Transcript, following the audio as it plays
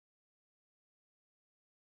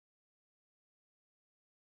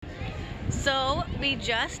So we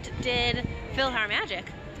just did PhilharMagic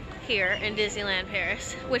here in Disneyland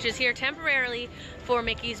Paris, which is here temporarily for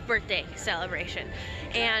Mickey's birthday celebration.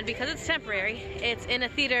 And because it's temporary, it's in a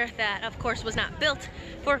theater that of course was not built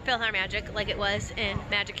for PhilharMagic like it was in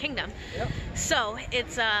Magic Kingdom. Yep. So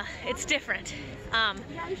it's different. I'm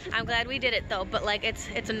glad we did it though, but like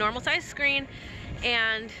it's a normal size screen,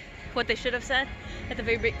 and what they should have said at the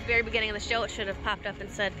very beginning of the show, it should have popped up and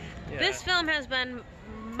said, this film has been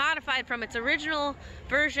modified from its original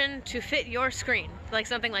version to fit your screen, like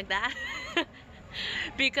something like that.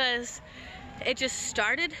 Because it just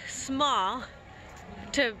started small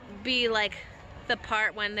to be like the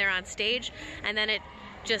part when they're on stage, and then it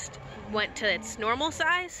just went to its normal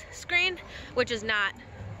size screen, which is not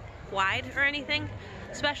wide or anything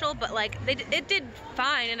special, but like it did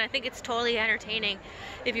fine, and I think it's totally entertaining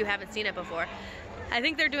if you haven't seen it before. I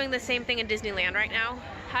think they're doing the same thing in Disneyland right now,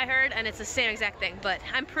 I heard, and it's the same exact thing, but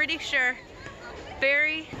I'm pretty sure,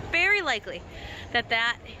 very, very likely,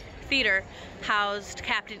 that theater housed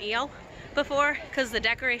Captain EO before, because the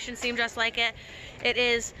decorations seem just like it. It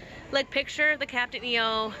is, like, picture the Captain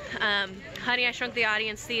EO, Honey, I Shrunk the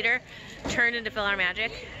Audience theater turned into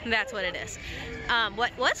PhilharMagic. That's what it is.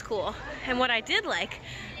 What was cool, and what I did like,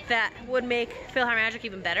 that would make PhilharMagic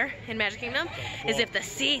even better in Magic Kingdom, is if the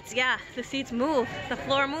seats, the seats move, the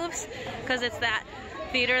floor moves, because it's that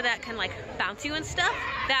theater that can like bounce you and stuff.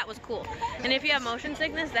 That was cool. And if you have motion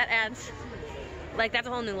sickness, that adds, like, that's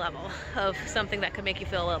a whole new level of something that could make you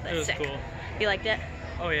feel a little bit sick. Cool. You liked it?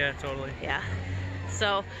 Oh yeah, totally. Yeah.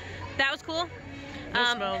 So that was cool.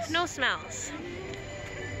 No smells. No smells.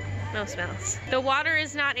 No smells. The water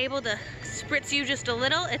is not able to spritz you just a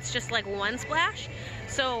little. It's just like one splash.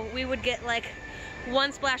 So we would get like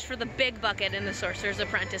one splash for the big bucket in the Sorcerer's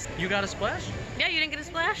Apprentice. You got a splash? Yeah, you didn't get a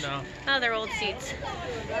splash? No. Oh, they're old seats.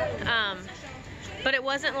 But it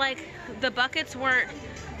wasn't like, the buckets weren't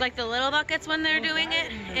like the little buckets when they're doing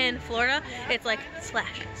it in Florida. It's like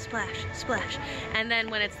splash, splash, splash. And then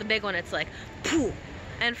when it's the big one, it's like pooh.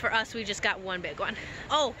 And for us, we just got one big one.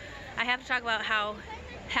 Oh, I have to talk about how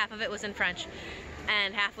half of it was in French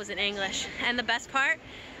and half was in English. And the best part,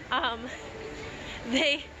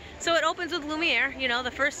 so it opens with Lumiere, you know,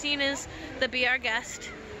 the first scene is the Be Our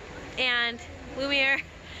Guest, and Lumiere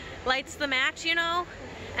lights the match, you know,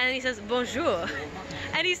 and he says bonjour,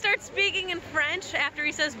 and he starts speaking in French after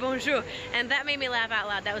he says bonjour, and that made me laugh out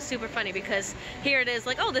loud. That was super funny, because here it is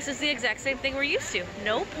like, oh, this is the exact same thing we're used to.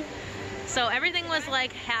 Nope. So everything was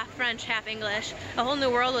like half French, half English. A Whole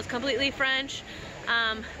New World was completely French,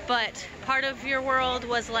 but part of your world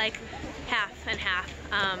was like half and half.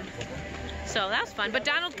 So that was fun, but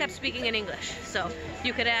Donald kept speaking in English, so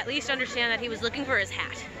you could at least understand that he was looking for his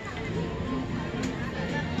hat.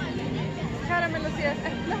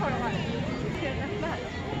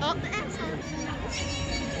 Oh, the asshole.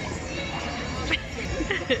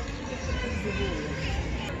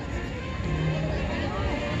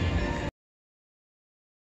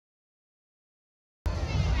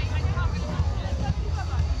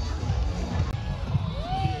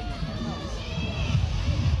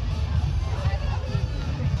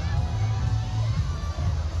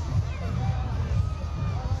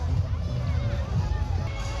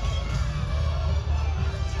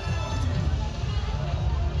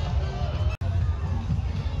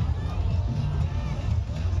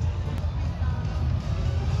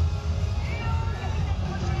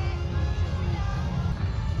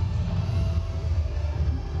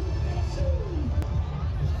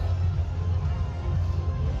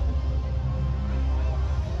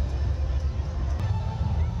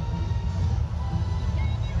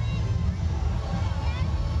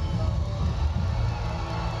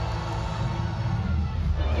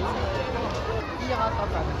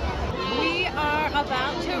 We are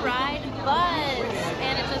about to ride Buzz,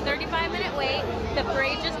 and it's a 35-minute wait. The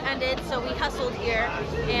parade just ended, so we hustled here,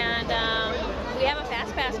 and we have a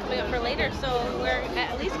fast pass coming up for later, so we're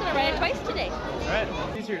at least going to ride it twice today. Alright,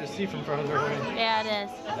 it's easier to see from further away. Yeah, it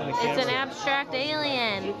is. It's an abstract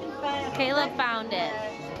alien. Caleb found it.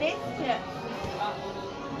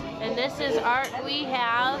 And this is art we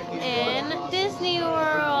have in Disney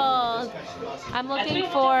World. I'm looking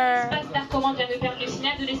for... That's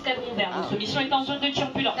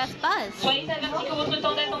Buzz.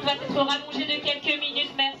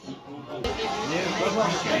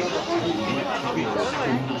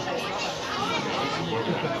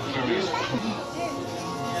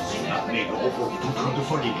 Les gros vont tout train de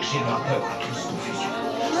folie, les générateurs à tous confusion.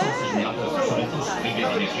 Ces générateurs seraient tous privés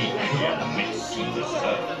d'énergie et à la merci de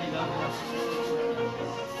ça.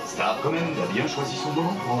 Star Command a bien choisi son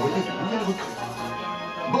moment pour envoyer de nouvelles recrues.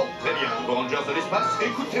 Bon, très bien. Rangers de l'espace,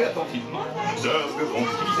 écoutez attentivement. Zurg vont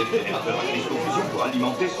utiliser les générateurs à cristaux-fusion pour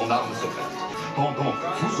alimenter son arme secrète. Pendant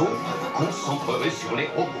que vous autres vous concentrerez sur les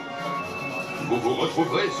robots. Vous vous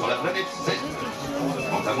retrouverez sur la planète Z.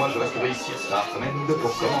 Quant à moi, je resterai ici à Starkman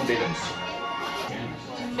pour commander la mission.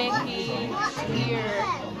 Mickey here.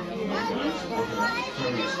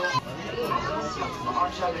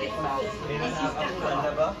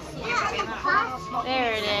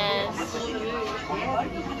 There it is.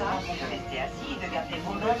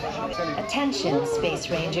 Attention, Space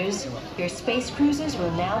Rangers. Your space cruisers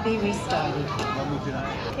will now be restarted.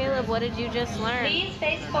 Caleb, what did you just learn? Please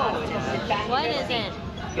face forward. Sit back What in is your it?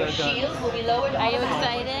 seat. Your shields will be lowered. Are you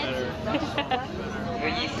excited?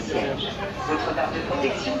 Veuillez siège. Votre barre de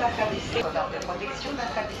protection va s'abaisser. Votre barre de protection va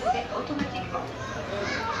s'abaisser automatiquement.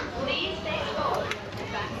 Please face forward.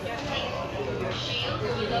 Sit back in your seat. Your shields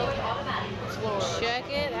will be lowered automatically. Check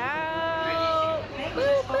it out. Woo,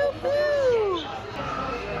 woo, woo.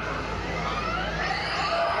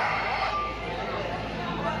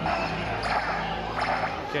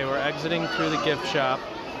 Okay, we're exiting through the gift shop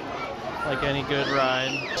like any good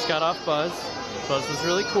ride. Just got off Buzz. Buzz was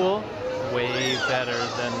really cool. Way better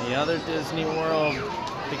than the other Disney World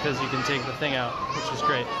because you can take the thing out, which is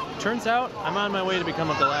great. Turns out I'm on my way to become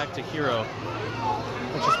a galactic hero,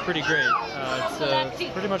 which is pretty great.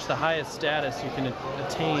 It's pretty much the highest status you can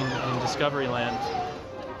attain in Discoveryland.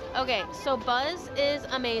 Okay, so Buzz is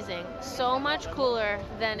amazing. So much cooler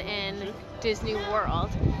than in Disney World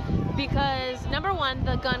because number one,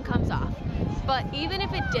 the gun comes off. But even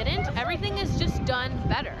if it didn't, everything is just done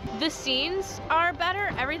better. The scenes are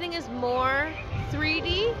better. Everything is more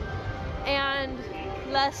 3D and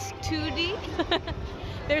less 2D.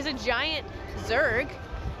 There's a giant Zurg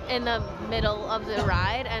in the middle of the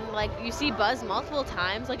ride, and like you see Buzz multiple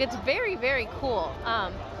times. Like it's very, very cool.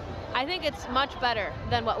 I think it's much better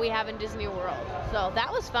than what we have in Disney World. So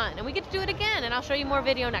that was fun, and we get to do it again, and I'll show you more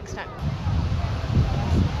video next time.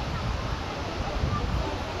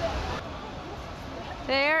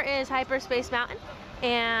 There is Hyperspace Mountain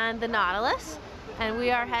and the Nautilus, and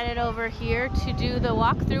we are headed over here to do the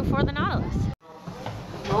walkthrough for the Nautilus.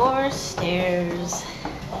 More stairs.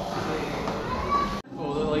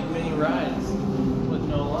 Cool, they're like mini rides with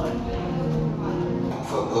no line.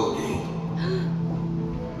 Foreboding.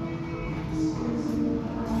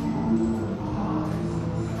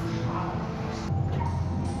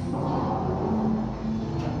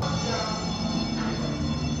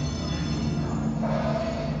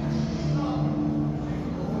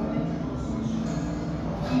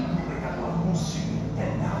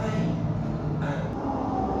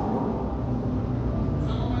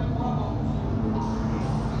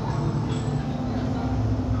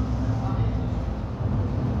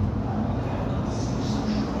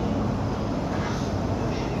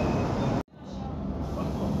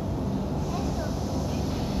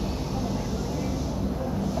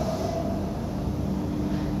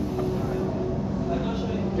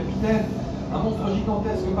 Un monstre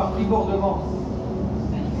gigantesque par tribord devant.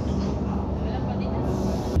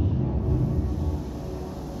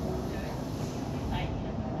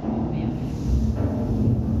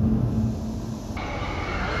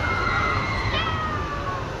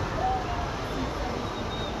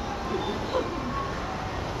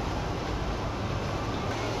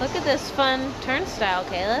 Look at this fun turnstile,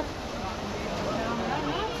 Caleb.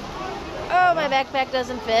 Oh, my backpack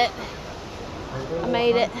doesn't fit. I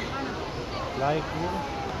made it.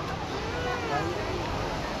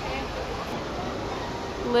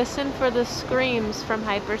 Listen for the screams from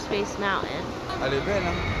Hyperspace Mountain. Elle est belle,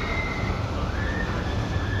 hein?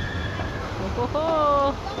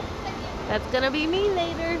 Oh, that's gonna be me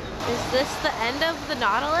later. Is this the end of the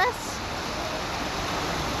Nautilus?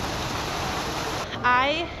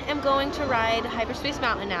 I am going to ride Hyperspace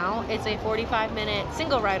Mountain now. It's a 45-minute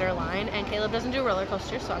single rider line, and Caleb doesn't do roller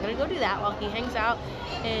coasters, so I'm gonna go do that while he hangs out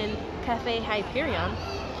in Cafe Hyperion.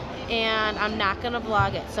 And I'm not gonna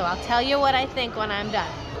vlog it, so I'll tell you what I think when I'm done.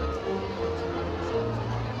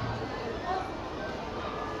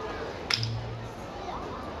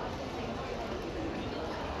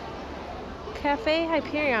 Cafe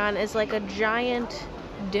Hyperion is like a giant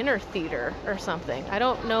dinner theater or something. I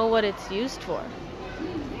don't know what it's used for.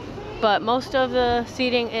 But most of the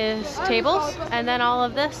seating is tables, and then all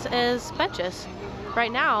of this is benches.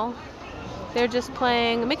 Right now, they're just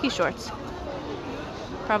playing Mickey shorts.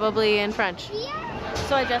 Probably in French.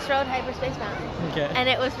 So I just rode Hyperspace Mountain. Okay. And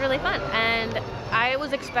it was really fun. And I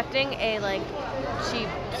was expecting a like cheap,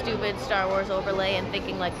 stupid Star Wars overlay and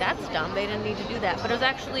thinking like that's dumb. They didn't need to do that. But it was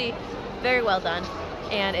actually very well done.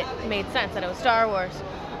 And it made sense that it was Star Wars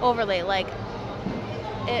overlay. Like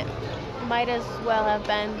it might as well have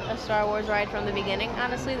been a Star Wars ride from the beginning.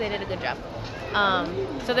 Honestly, they did a good job.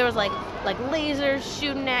 So there was like lasers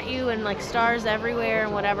shooting at you and like stars everywhere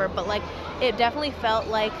and whatever, but like it definitely felt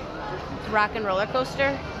like Rock and Roller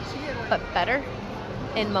Coaster, but better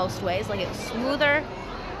in most ways. Like it was smoother.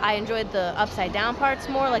 I enjoyed the upside down parts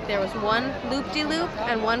more. Like there was one loop-de-loop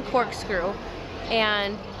and one corkscrew,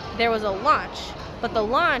 and there was a launch. But the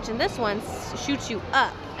launch in this one shoots you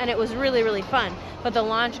up, and it was really, really fun. But the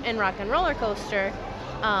launch in Rock and Roller Coaster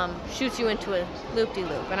shoots you into a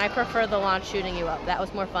loop-de-loop, and I prefer the launch shooting you up. That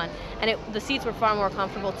was more fun. And the seats were far more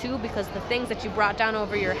comfortable too, because the things that you brought down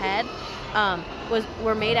over your head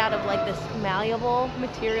were made out of like this malleable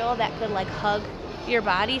material that could like hug your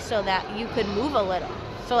body so that you could move a little.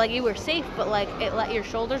 So like you were safe, but like it let your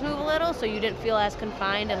shoulders move a little, so you didn't feel as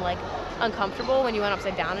confined and like uncomfortable when you went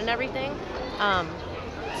upside down and everything.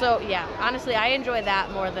 So yeah, honestly, I enjoy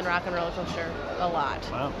that more than Rock and Roller Coaster a lot.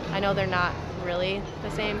 Wow. I know they're not really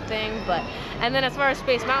the same thing, but, and then as far as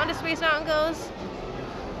Space Mountain to Space Mountain goes,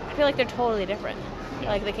 I feel like they're totally different. Yeah.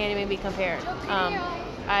 Like they can't even be compared.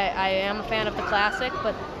 I am a fan of the classic,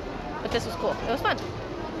 but this was cool. It was fun.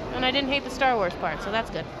 And I didn't hate the Star Wars part, so that's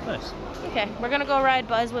good. Nice. Okay, we're gonna go ride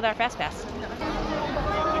Buzz with our Fast Pass.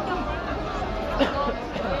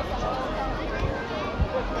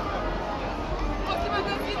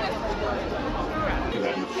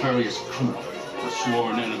 That nefarious crew, the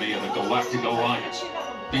sworn enemy of the Galactic Alliance,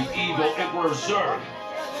 the evil Emperor Zurg.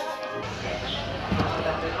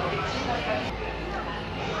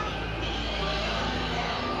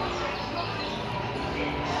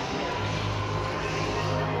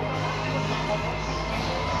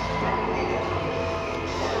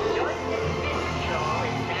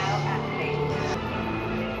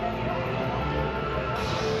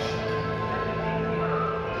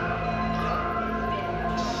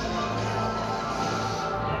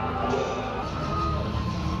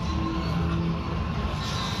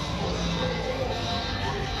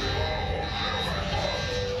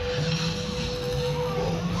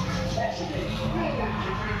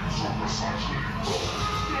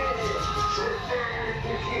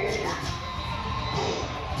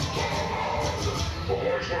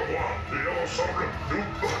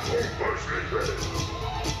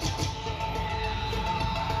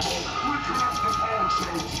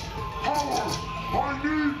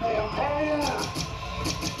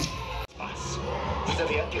 Vous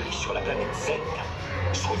avez atterri sur la planète Z.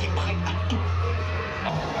 Soyez prêts à tout.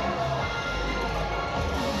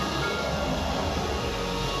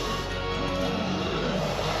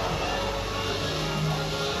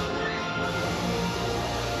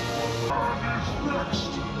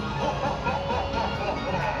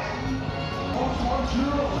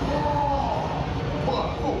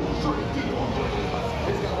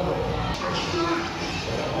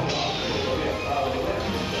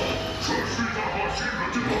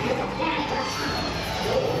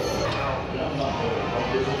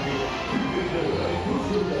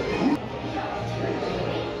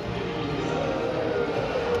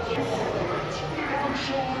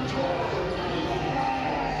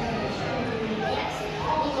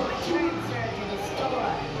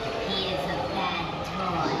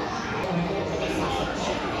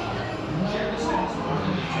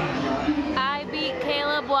 I beat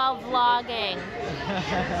Caleb while vlogging.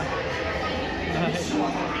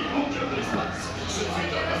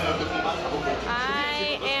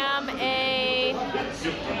 I am a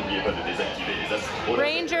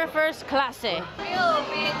Ranger First Class. Being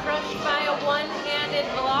crushed by a one-handed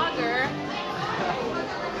vlogger.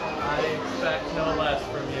 I expect no less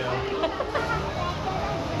from you.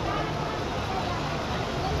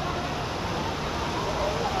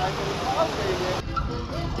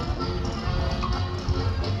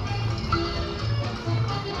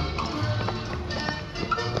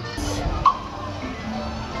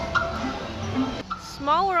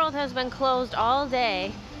 Small World has been closed all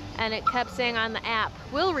day, and it kept saying on the app,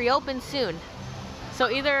 will reopen soon. So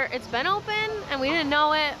either it's been open and we didn't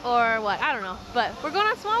know it, or what, I don't know. But we're going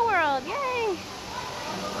on Small World, yay!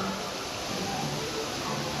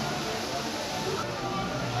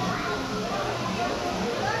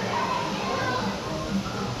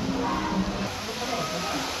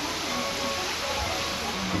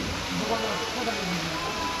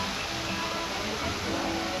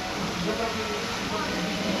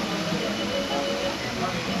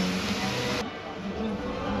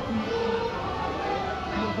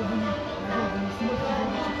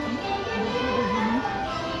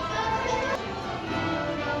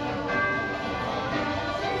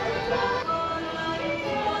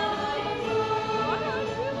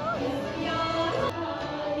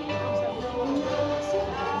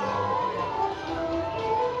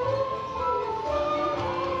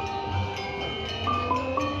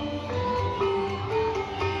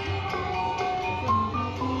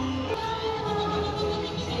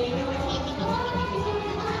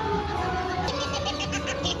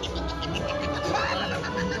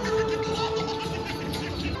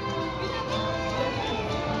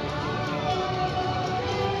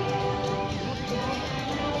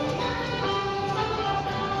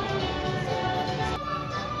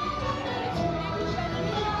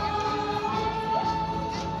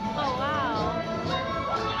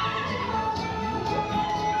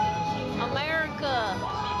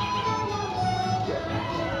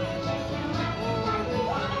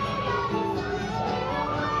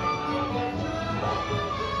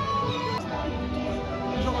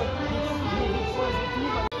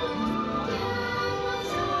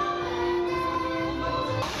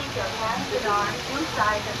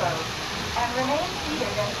 inside the boat and remain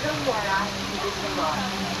seated until you arrive at Disney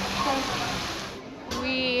World. Thank you.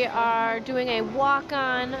 We are doing a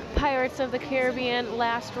walk-on Pirates of the Caribbean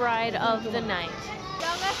last ride of the night.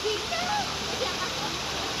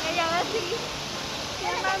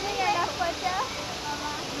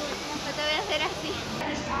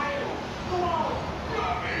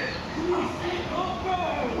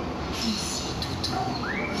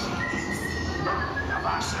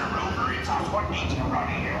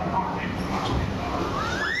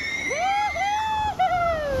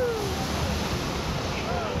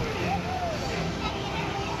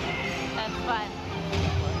 That's fun.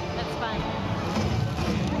 That's fun.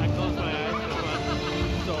 I close my eyes and it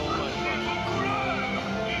was so much fun.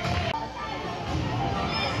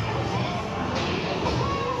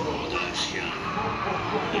 Un chien,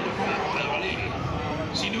 il va parler.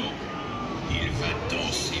 Sinon, il va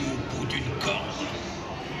danser au bout d'une corde.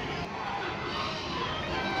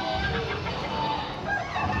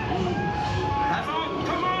 Avant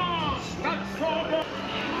commence, plateforme.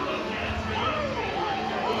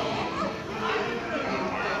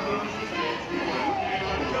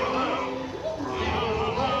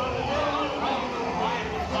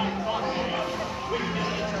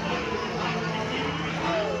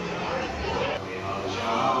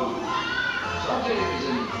 Santé, mes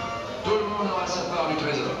amis. Tout le monde aura sa part du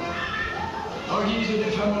trésor. En guise de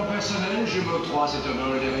défouement personnel, je m'octroie cet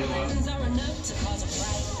honneur dérisoire.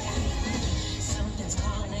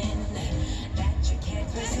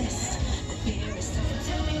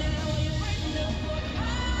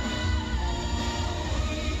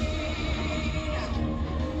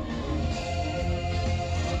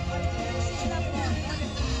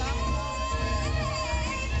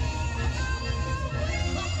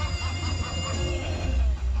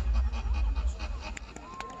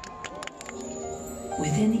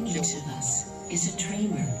 Within each of us is a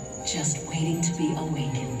dreamer just waiting to be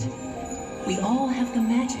awakened. We all have the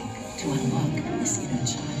magic to unlock this inner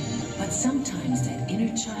child, but sometimes that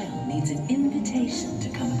inner child needs an invitation to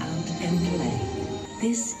come out and play.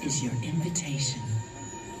 This is your invitation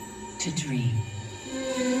to dream.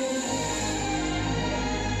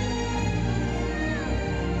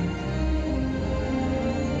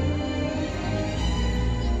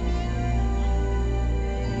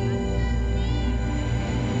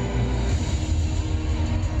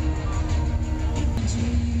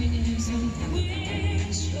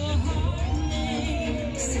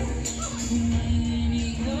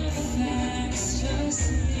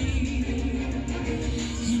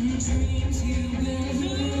 In dreams you will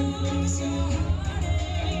lose your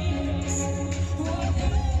heartache.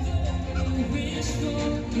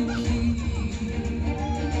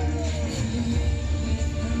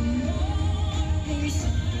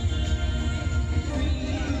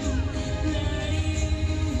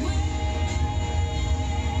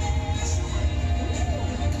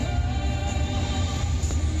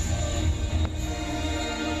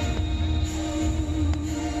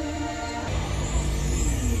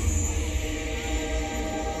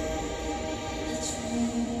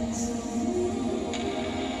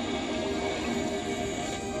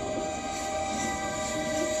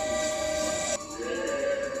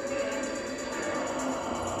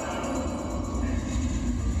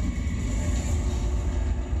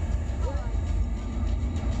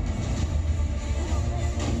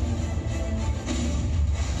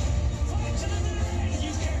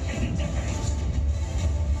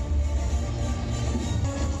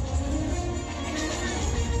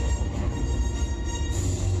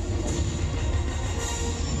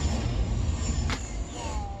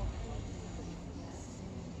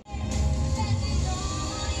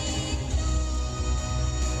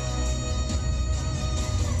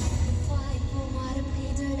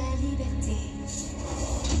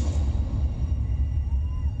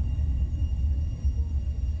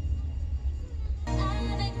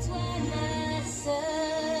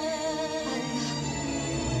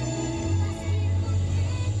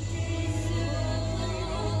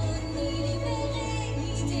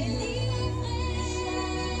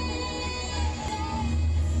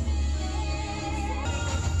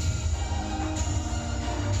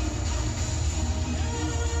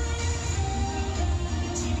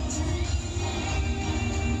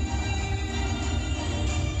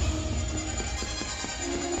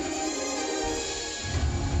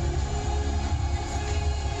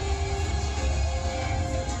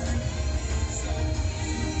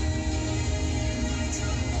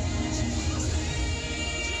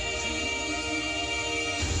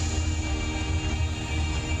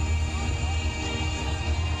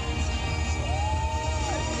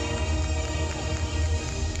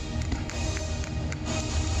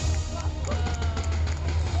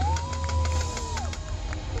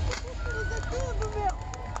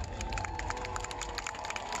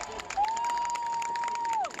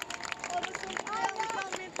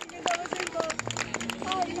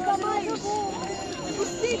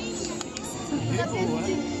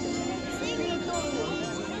 What?